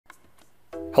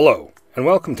Hello, and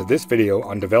welcome to this video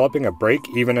on developing a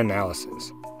break-even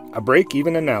analysis. A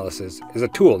break-even analysis is a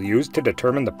tool used to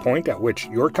determine the point at which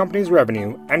your company's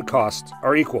revenue and costs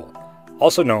are equal,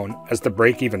 also known as the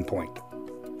break-even point.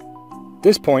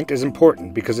 This point is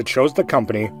important because it shows the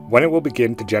company when it will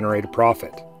begin to generate a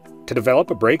profit. To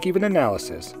develop a break-even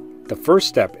analysis, the first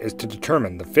step is to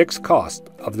determine the fixed cost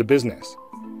of the business.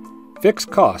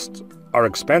 Fixed costs are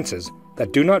expenses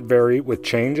that do not vary with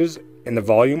changes in the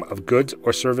volume of goods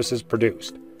or services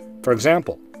produced. For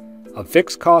example,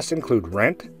 fixed costs include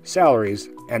rent, salaries,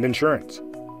 and insurance.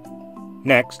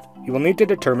 Next, you will need to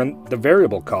determine the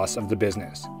variable costs of the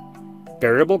business.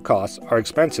 Variable costs are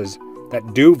expenses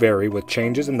that do vary with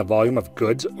changes in the volume of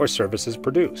goods or services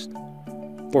produced.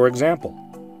 For example,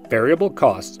 variable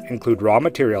costs include raw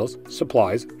materials,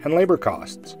 supplies, and labor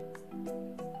costs.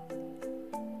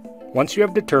 Once you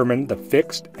have determined the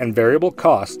fixed and variable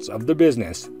costs of the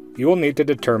business, you will need to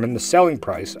determine the selling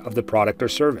price of the product or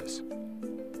service.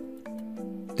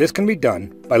 This can be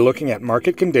done by looking at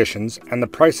market conditions and the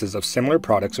prices of similar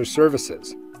products or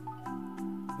services.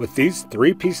 With these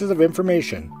three pieces of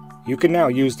information, you can now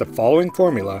use the following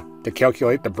formula to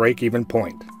calculate the break-even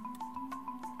point.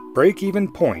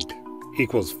 Break-even point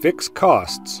equals fixed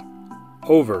costs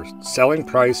over selling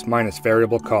price minus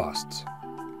variable costs.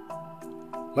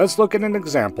 Let's look at an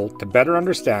example to better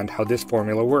understand how this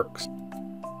formula works.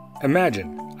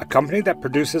 Imagine a company that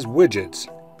produces widgets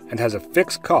and has a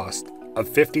fixed cost of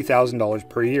 $50,000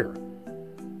 per year.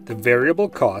 The variable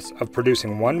cost of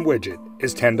producing one widget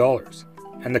is $10,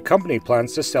 and the company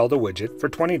plans to sell the widget for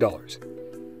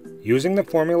 $20. Using the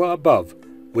formula above,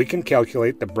 we can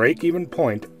calculate the break-even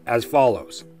point as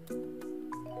follows.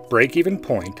 Break-even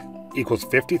point equals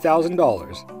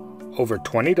 $50,000 over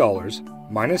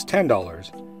 $20 minus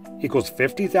 $10 equals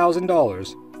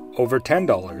 $50,000 over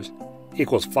 $10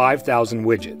 equals 5,000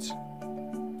 widgets.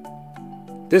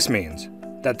 This means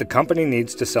that the company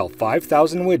needs to sell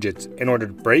 5,000 widgets in order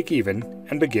to break even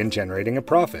and begin generating a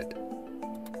profit.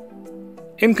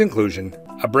 In conclusion,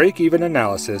 a break-even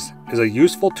analysis is a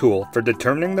useful tool for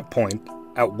determining the point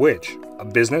at which a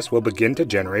business will begin to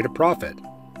generate a profit.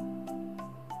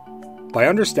 By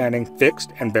understanding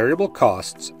fixed and variable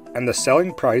costs and the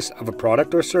selling price of a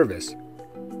product or service,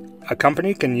 a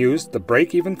company can use the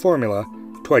break-even formula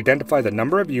to identify the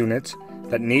number of units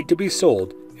that need to be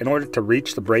sold in order to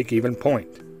reach the break-even point.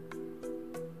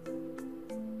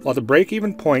 While the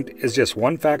break-even point is just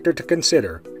one factor to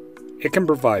consider, it can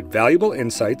provide valuable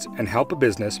insights and help a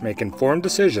business make informed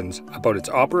decisions about its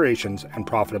operations and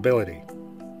profitability.